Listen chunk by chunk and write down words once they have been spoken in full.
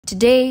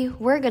Today,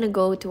 we're gonna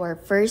go to our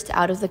first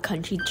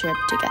out-of-the-country trip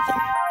together.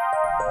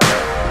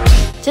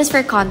 Just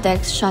for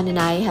context, Sean and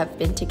I have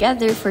been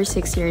together for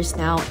 6 years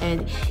now,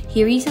 and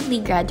he recently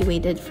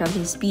graduated from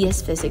his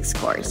BS Physics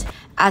course,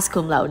 as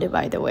cum laude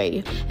by the way.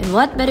 And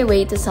what better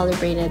way to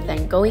celebrate it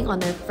than going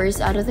on our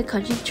first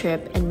out-of-the-country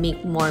trip and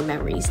make more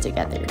memories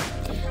together.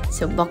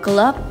 So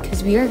buckle up,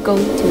 because we are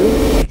going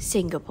to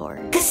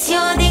Singapore. 'Cause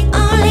you're the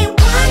only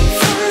one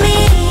for me.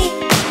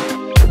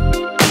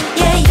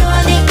 Yeah,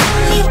 you're the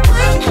only one.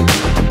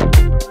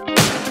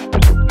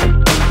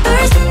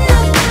 Person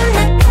up on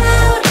the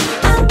cloud,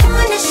 I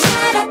wanna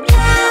shout out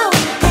loud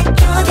that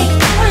you're the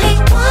only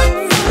one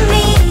for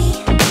me.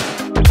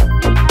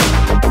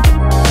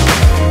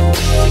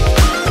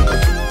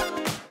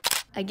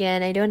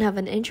 Again, I don't have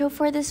an intro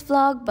for this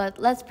vlog, but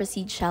let's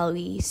proceed, shall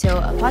we? So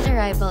upon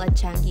arrival at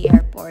Changi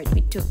Airport,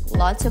 we took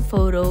lots of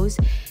photos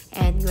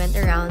and we went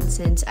around,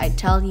 since I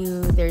tell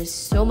you there's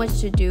so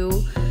much to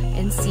do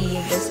and see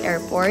in this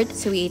airport.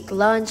 So we ate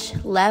lunch,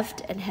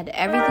 left, and had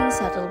everything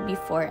settled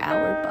before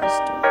our bus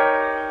tour.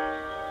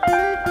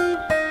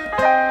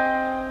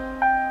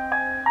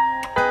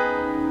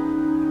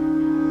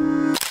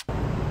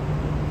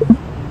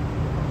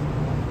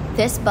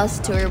 This bus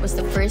tour was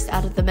the first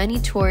out of the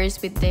many tours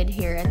we did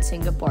here at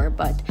Singapore,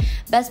 but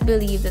best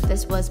believe that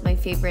this was my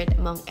favorite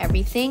among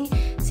everything,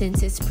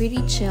 since it's pretty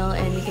chill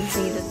and we can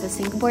say that the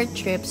Singapore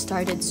trip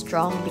started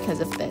strong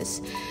because of this.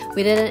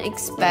 We didn't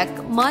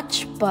expect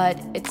much, but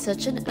it's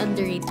such an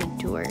underrated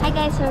tour. Hi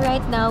guys, so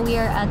right now we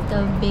are at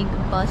the big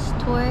bus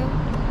tour,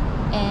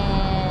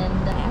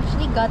 and I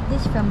actually got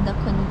this from the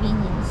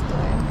convenience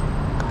store.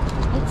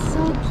 It's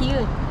so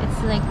cute. It's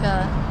like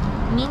a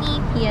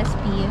mini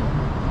PSP.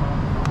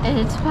 And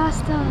it's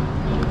pasta.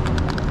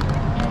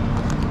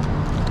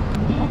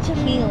 What's a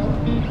feel?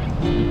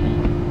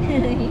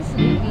 He's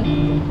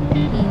sleepy.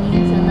 He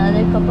needs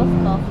another cup of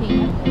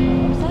coffee.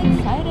 I'm so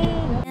excited.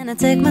 And I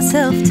take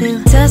myself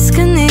to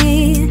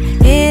Tuscany,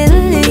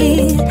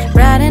 Italy,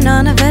 riding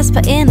on a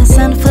Vespa in a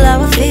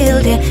sunflower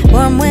field. Yeah,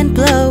 warm wind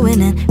blowing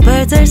and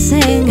birds are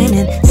singing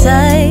in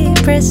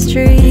cypress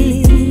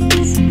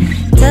trees.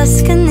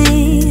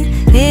 Tuscany,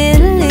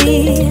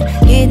 Italy,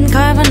 eating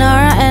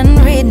carbonara and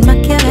read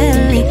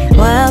Machiavelli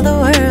while the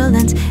world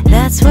ends.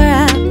 That's where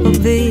I will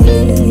be.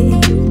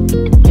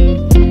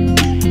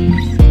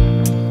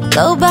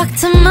 Go back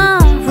to my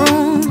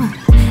room.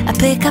 I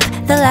pick up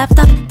the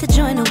laptop to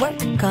join a work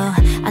call.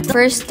 The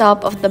first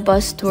stop of the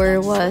bus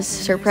tour was,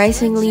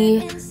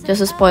 surprisingly,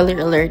 just a spoiler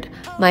alert,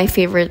 my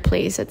favorite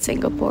place at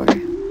Singapore.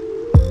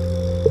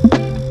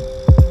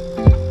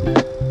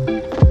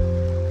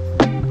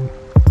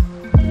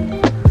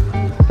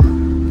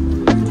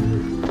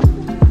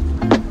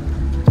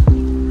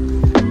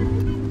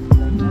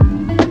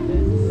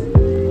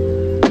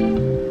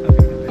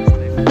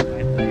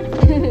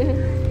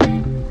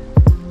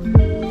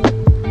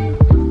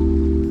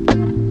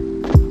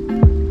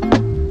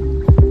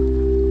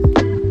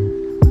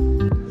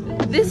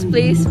 This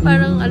place,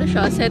 parang ano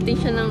siya, setting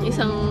siya ng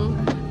isang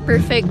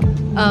perfect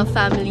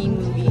family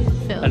movie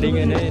film. Aling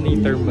ano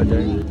yung term ba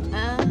dyan?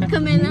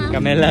 Camela.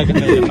 Camela.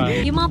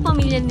 Yung mga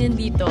pamilya din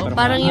dito,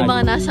 parang yung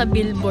mga nasa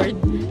billboard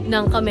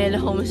ng Camela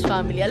Homes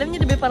Family. Alam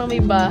niyo diba parang may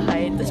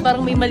bahay, tapos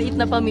parang may maliit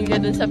na pamilya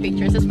dun sa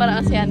pictures, tapos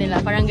parang ang saya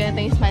nila, parang ganito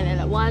yung smile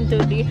nila. 1,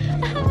 2, 3.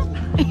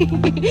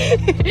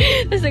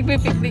 Tapos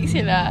nagpipiknik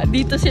sila.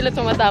 Dito sila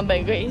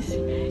tumatambay, guys.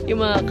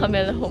 Yung mga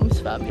Camela Homes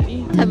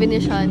Family. Sabi ni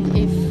Sean,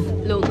 if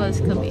locals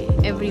kami,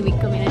 every week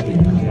kami na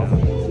dito.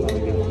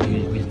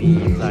 We'll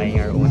be flying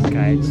our own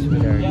kites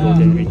with our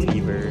golden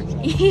retriever.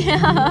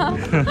 Yeah.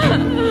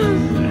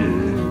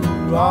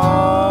 You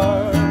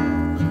are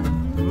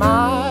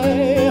my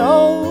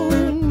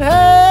own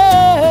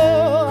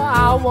hell.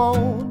 I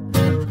won't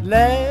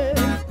let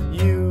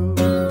you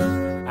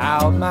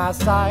out my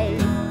sight,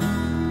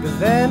 'cause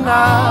then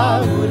I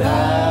would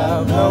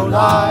have no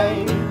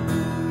life,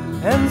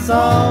 and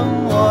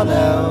someone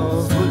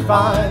else would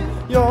find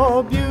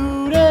your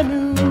beauty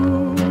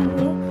new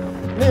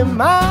in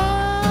mine.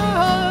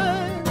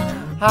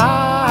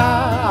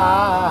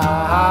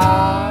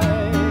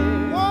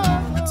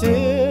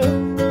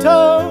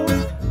 Tiptoe,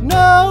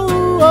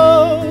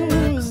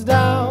 nose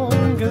down,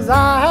 'cause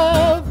I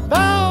have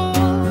found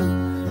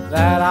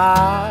that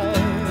I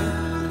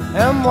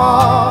am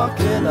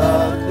walking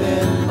up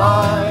in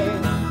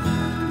line,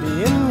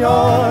 being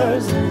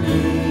yours and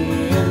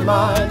being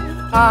mine.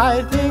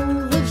 I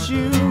think that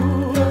you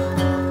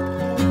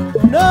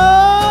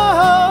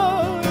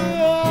know,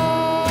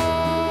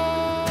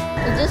 yeah.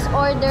 I just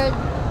ordered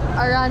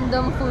a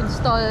random food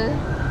stall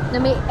na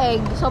may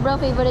egg. Sobrang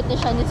favorite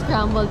niya siya ni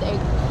scrambled egg.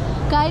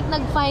 Kahit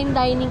nag-fine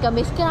dining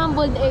kami,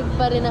 scrambled egg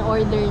pa rin ang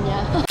order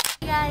niya.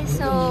 Hey guys,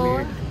 so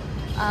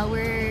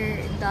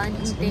we're done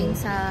eating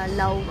sa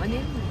Lau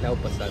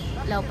Pasak,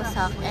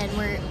 and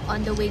we're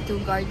on the way to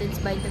Gardens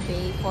by the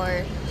Bay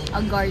for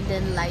a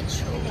garden light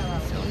show.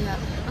 So yeah,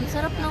 ang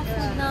sarap ng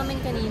food namin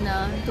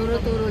kanina.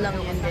 Turo-turo lang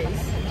yan guys,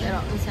 pero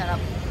ang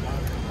sarap.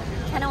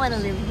 Kinda wanna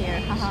live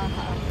here,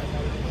 hahaha.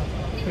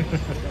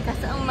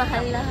 Kasi ang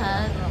mahal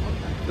lahat.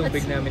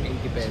 tubig namin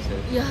 80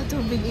 pesos. Yeah,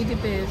 tubig 80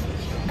 pesos.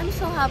 I'm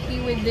so happy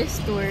with this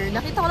tour.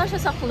 Nakita ko lang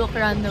siya sa Klook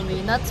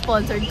randomly, not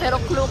sponsored,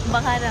 pero Klook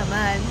baka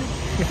naman.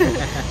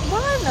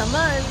 Baka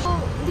naman. So,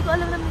 hindi ko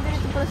alam na may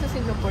ganito pala sa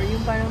Singapore,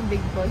 yung parang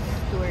big bus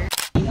tour.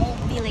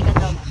 Feeling a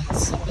dog.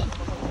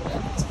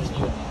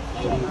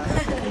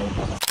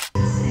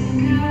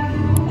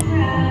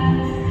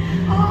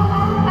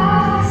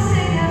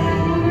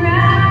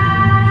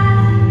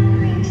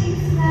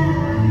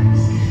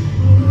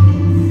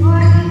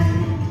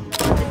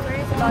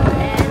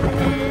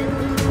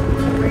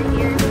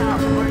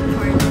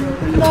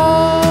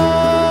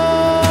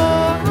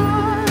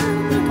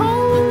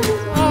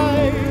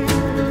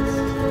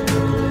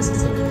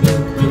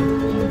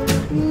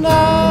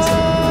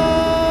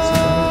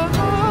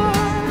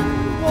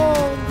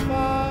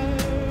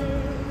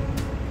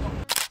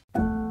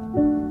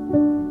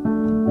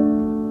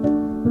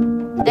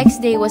 Next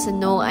day was a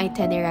no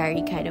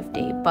itinerary kind of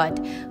day, but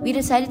we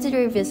decided to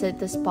revisit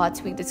the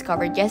spots we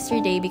discovered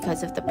yesterday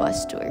because of the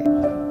bus tour.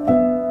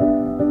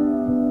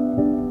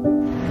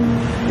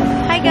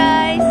 Hi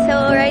guys!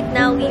 So right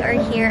now we are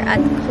here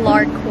at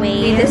Clark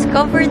Way. We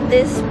discovered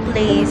this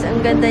place.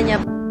 Ang ganda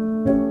niya.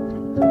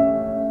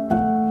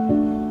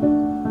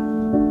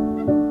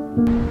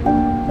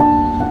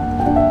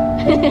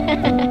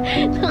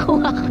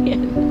 Nakuha ko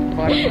yan.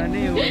 Parang ano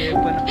yung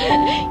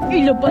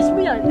ilabas mo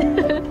yan.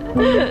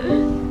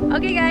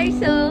 Okay guys,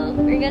 so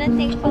we're gonna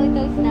take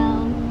photos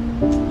now.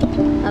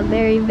 A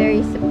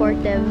very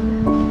supportive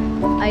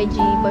IG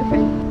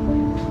boyfriend.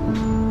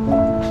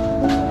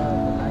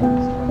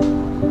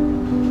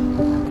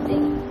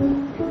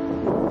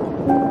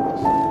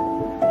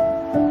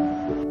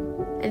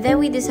 And then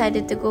we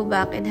decided to go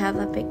back and have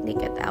a picnic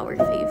at our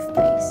fave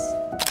place.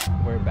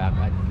 We're back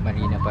at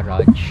Marina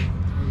Barrage.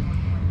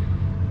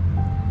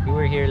 We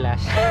were here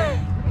last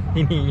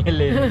We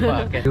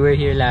were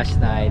here last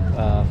night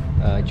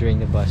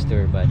during the bus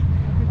tour, but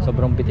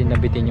sobrang bitin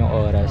na bitin yung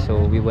oras, so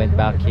we went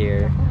back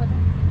here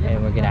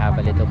and we're gonna have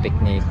a little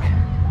picnic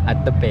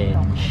at the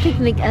bench.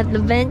 Picnic at the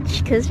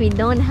bench because we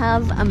don't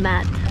have a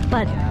mat,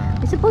 but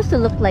we're supposed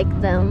to look like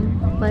them,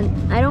 but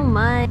I don't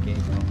mind. Okay,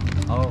 so,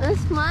 oh.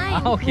 That's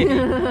mine. Okay.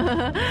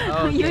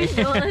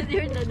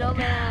 You're the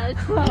dumbass.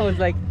 I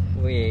was like,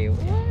 wait,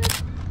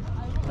 what?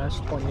 Last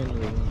onion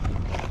ring.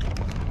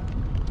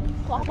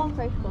 Kuha pang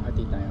fresh ko.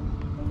 Ati tayo.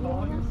 Come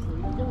on.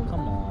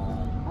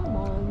 Come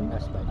on.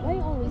 Last bite. Why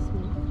always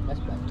me?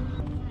 Last bite.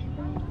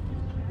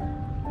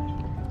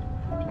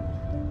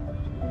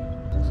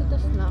 Kasi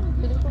tas na.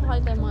 Pwede ko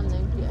kahit tayo mga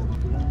 9 p.m.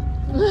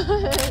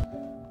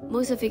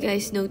 Most of you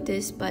guys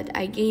noticed, but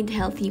I gained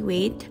healthy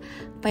weight.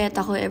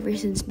 Payat ako ever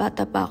since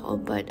bata pa ako,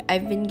 but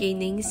I've been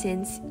gaining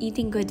since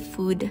eating good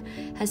food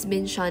has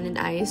been Sean and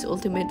I's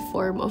ultimate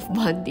form of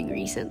bonding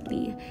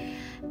recently.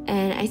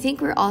 And I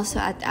think we're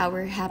also at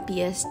our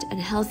happiest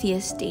and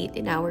healthiest state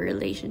in our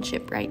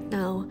relationship right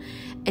now.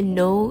 And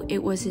no,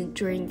 it wasn't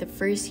during the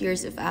first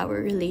years of our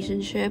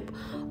relationship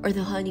or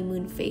the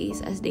honeymoon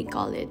phase as they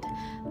call it,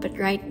 but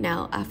right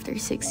now after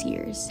 6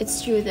 years.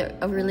 It's true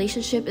that a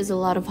relationship is a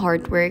lot of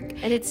hard work,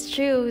 and it's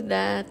true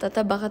that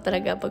tataba ka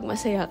talaga pag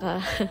masaya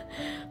ka.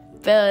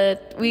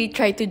 But we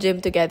try to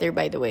gym together,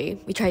 by the way.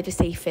 We try to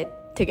stay fit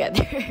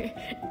together.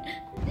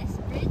 This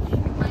bridge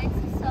reminds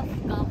us of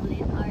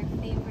Goblin, our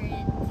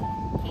favorite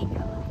cake.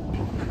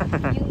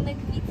 Yung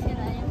nag-meet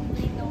sila, yung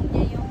ininom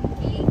niya yung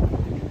cake,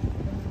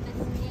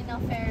 tapos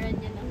in-offeran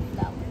niya ng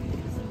flower.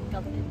 Si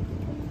Goblin.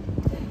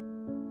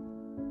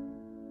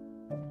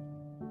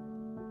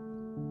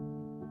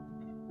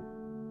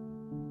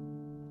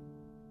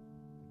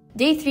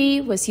 Day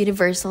 3 was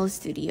Universal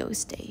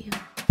Studios Day.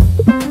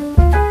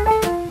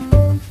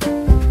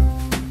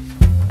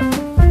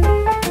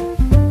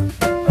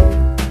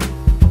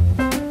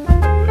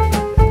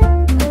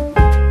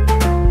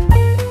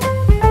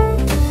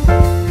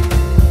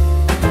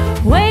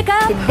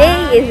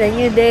 Today is a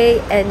new day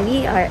and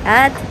we are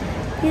at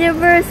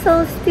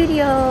Universal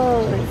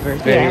Studios.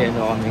 Very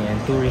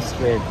tourist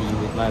ready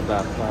with my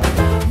backpack.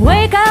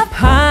 Wake up,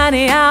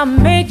 honey, I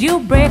made you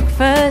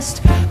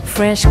breakfast.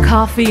 Fresh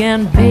coffee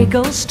and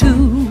bagels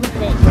too.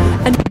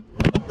 And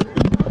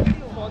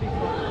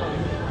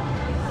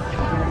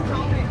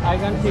I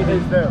can see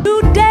this there.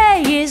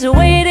 today is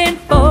waiting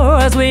for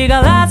us. We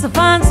got lots of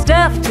fun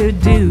stuff to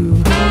do.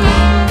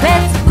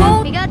 Let's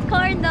go. We got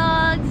corn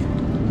dogs.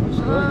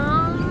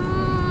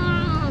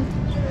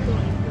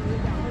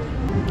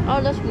 Oh,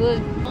 that's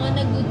good. Mga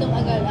nagutom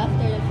agad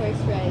after the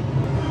first ride.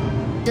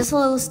 Just a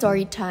little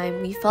story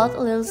time. We felt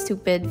a little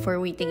stupid for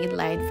waiting in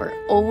line for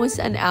almost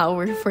an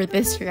hour for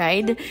this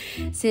ride,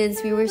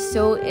 since we were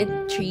so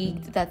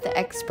intrigued that the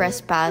express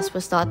pass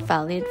was not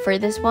valid for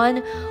this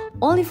one,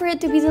 only for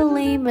it to be the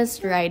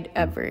lamest ride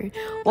ever.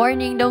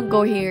 Warning, don't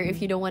go here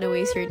if you don't want to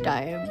waste your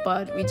time,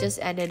 but we just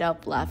ended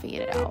up laughing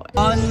it out.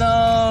 Oh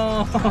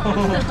no!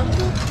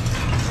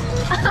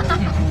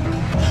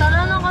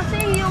 Tara na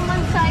kasi,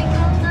 human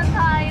cycle na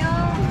tayo.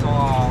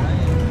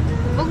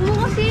 Wag mo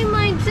kasi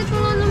mindset,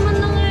 wala naman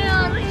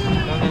nangyayari.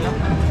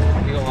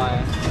 Hindi ko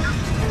kaya.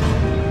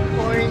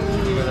 Corny.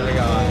 Hindi ko talaga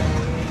kaya.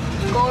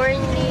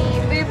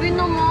 Grabe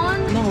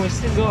naman. No, we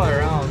still go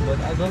around, but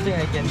I don't think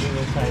I can do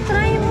the side.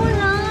 Try mo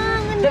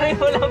lang. Try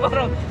mo lang,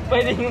 parang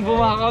pwedeng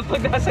bumakot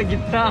pag nasa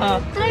gitna.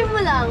 Try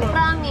mo lang,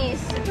 promise.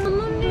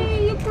 Naman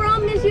eh, you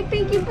promised. You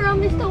think you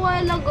promised a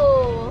while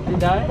ago.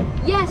 Did I?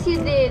 Yes,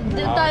 you did.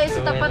 Doon tayo sa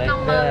tapat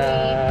ng mami.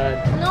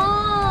 No!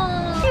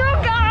 You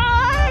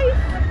guys!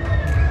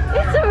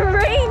 It's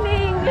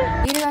raining!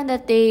 Later on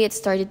that day, it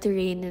started to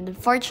rain, and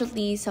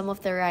unfortunately, some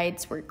of the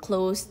rides were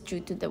closed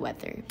due to the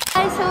weather.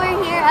 Guys, so we're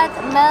here at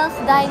Mel's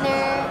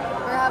Diner.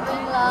 We're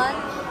having lunch.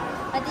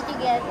 What did you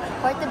get?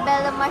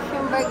 Portobello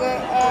mushroom burger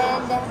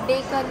and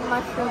bacon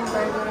mushroom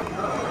burger.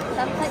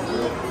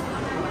 Somebody.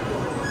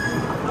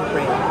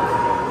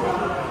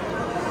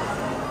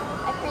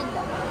 I heard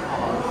that.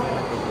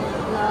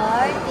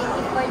 Lord, thank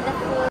you for the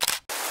food.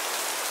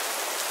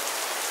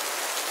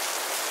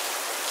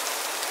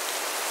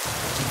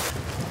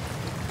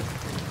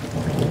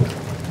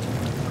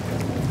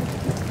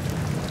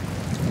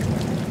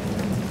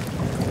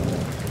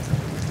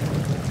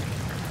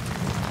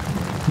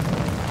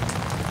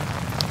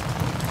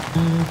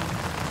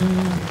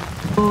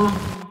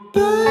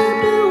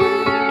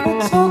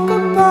 Talk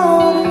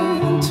about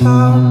it,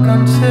 talk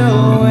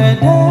until we're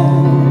dead.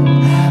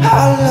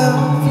 I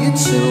love you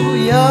to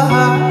your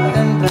heart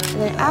and back.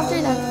 And then after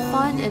that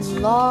fun and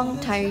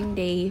long, tiring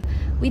day,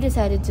 we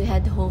decided to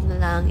head home na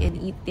lang and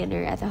eat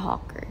dinner at a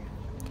hawker.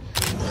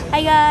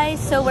 Hi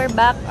guys! So we're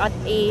back at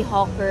a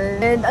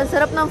hawker. And ang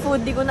sarap ng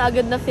food, di ko na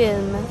agad na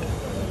film.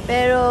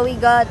 Pero we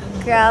got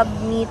crab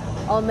meat,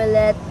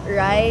 omelette,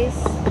 rice,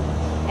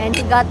 and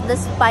we got the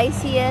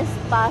spiciest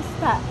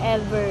pasta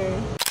ever.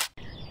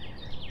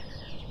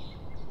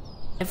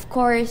 Of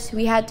course,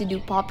 we had to do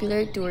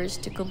popular tours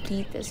to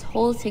complete this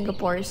whole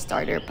Singapore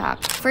starter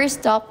pack. First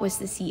stop was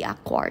the Sea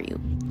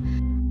Aquarium.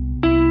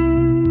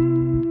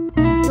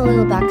 As a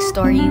little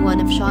backstory,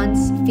 one of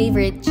Sean's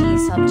favorite GE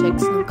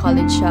subjects in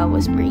college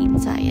was marine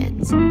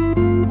science.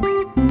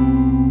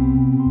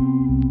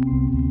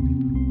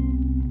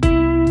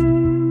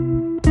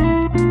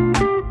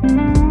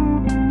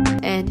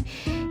 And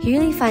he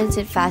really finds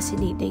it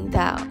fascinating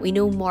that we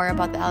know more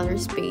about the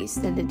outer space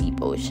than the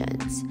deep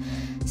oceans.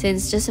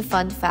 Since, just a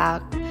fun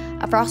fact,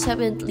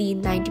 approximately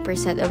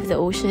 90% of the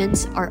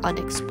oceans are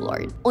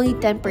unexplored. Only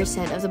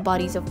 10% of the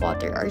bodies of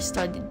water are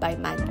studied by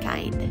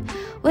mankind,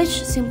 which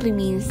simply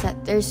means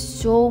that there's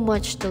so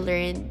much to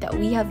learn that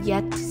we have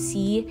yet to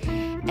see,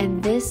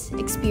 and this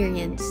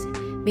experience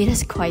made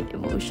us quite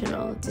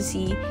emotional to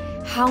see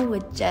how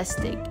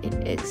majestic it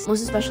is,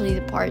 most especially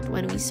the part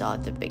when we saw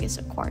the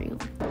biggest aquarium.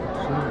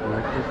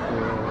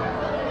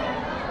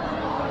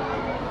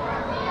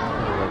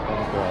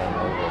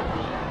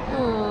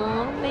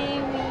 Aww,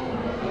 baby.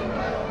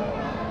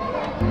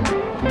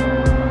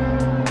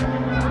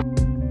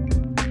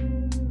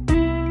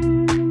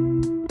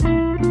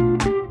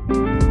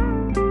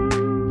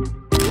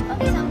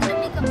 Okay, so I'm gonna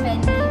make a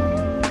penny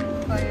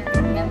for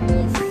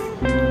memories.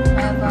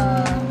 I have a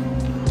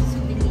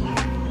souvenir.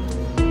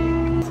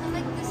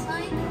 Select the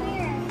sign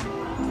where?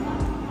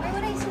 Where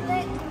would I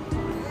select?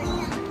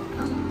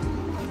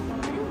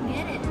 I don't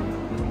get it.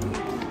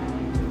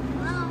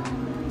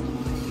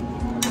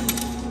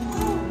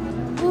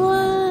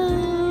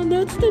 Wow,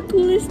 that's the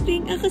coolest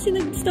thing. Kasi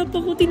nag-stop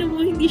ako, tinan mo,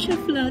 hindi siya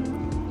flat.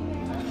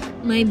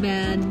 My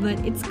bad, but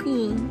it's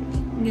cool.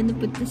 I'm gonna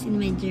put this in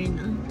my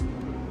journal.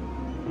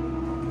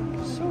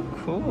 So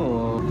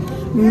cool.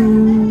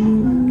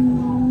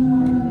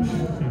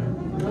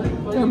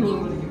 Come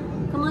here.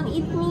 Come on,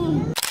 eat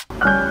me.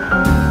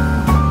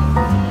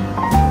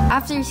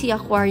 After Sea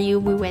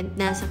Aquarium, we went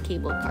na sa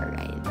cable car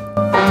ride.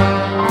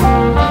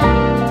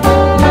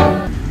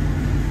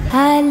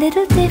 A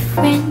little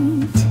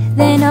different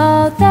than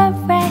all the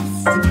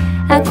rest.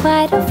 I'm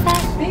quite a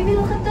fast. Baby,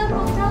 look at that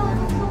hotel.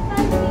 It's so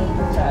fancy.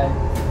 Saan?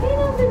 Hey,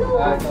 no, below.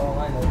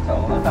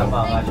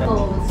 Tama nga siya.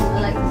 Goals. I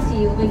like to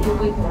see you wiggle,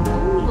 wiggle.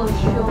 Go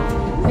show.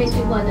 Makes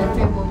me wanna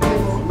dribble,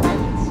 dribble.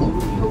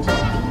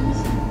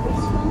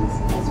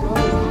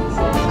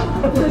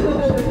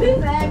 This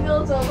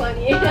angle's so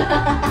funny.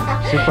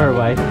 Super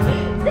white.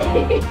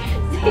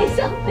 Say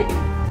something.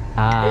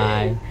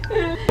 Hi.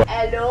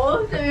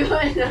 Hello? Sabi mo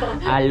hello.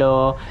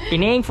 Hello.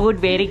 Pinaying food,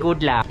 very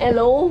good lang.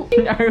 Hello?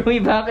 Are we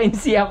back in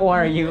Sea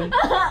Aquarium?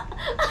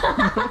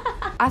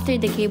 After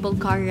the cable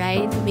car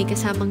ride, may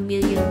kasamang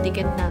meal yung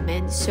ticket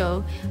namin.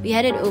 So, we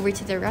headed over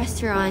to the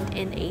restaurant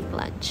and ate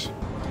lunch.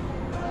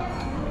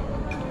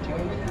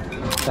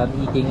 So I'm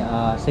eating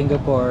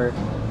Singapore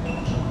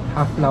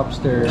half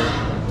lobster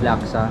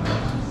laksa.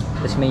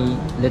 Tapos may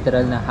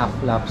literal na half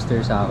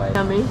lobster sa akin.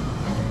 Yummy.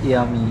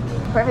 Yummy.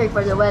 Perfect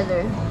for the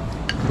weather.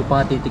 Hindi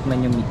pa nga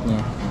titikman yung meat niya.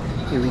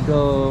 Here we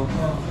go.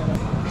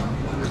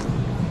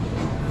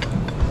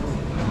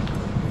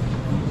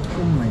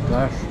 Oh my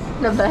gosh.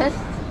 The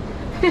best?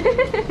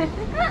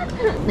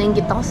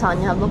 Nainggit ako sa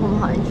kanya habang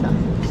kumakain siya.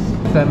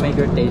 If I make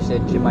her taste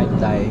it, she might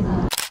die.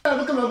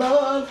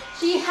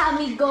 She had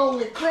me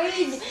going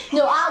crazy.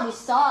 No, I was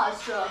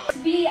starstruck.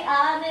 Be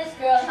honest,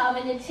 girl, how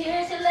many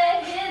tears you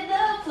let hit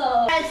the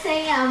floor? I'd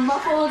say I'm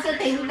a fool to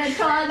think that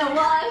you're the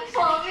one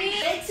for me.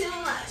 It's too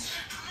much.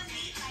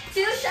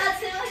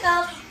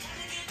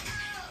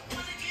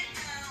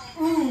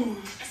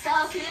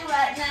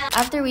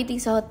 After waiting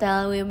sa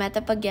hotel, we met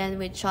up again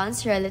with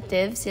Sean's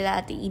relatives,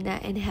 sila Ate Ina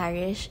and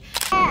Harish.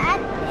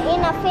 In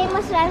a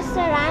famous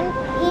restaurant,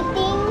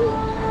 eating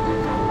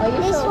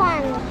this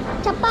one,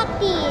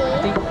 chapati.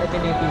 I think ito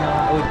na yung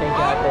pinaka-old thank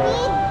you ate.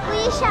 Meet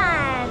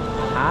Wishan.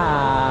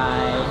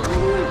 Hi!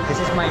 This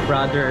is my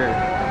brother.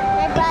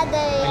 My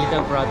brother. My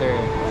little brother.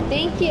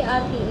 Thank you,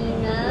 Ate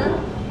Ina.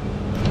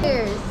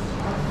 Cheers!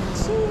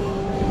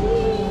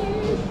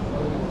 Cheers.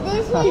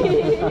 This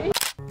is...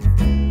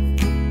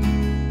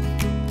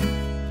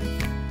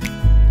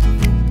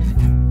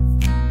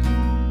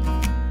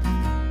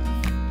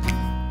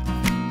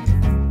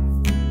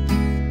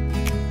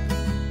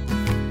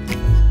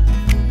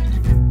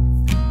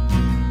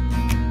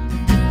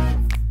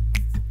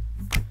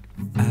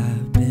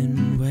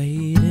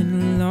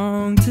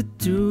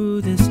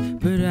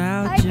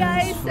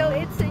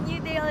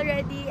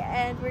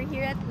 We're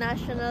here at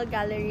National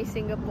Gallery,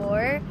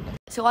 Singapore.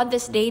 So on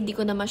this day, di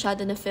ko na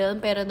masyado na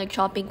film, pero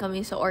nag-shopping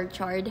kami sa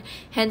Orchard,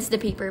 hence the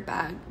paper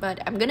bag.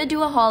 But I'm gonna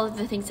do a haul of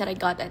the things that I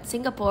got at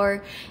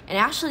Singapore, and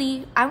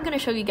actually, I'm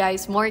gonna show you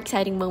guys more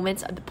exciting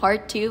moments of the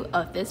part 2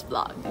 of this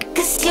vlog.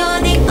 'Cause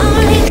you're the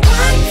only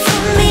one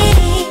for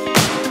me.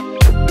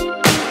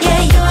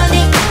 Yeah, you're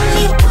the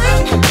only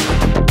one.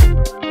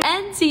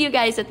 And see you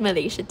guys at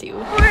Malaysia too.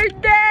 We're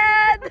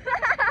dead!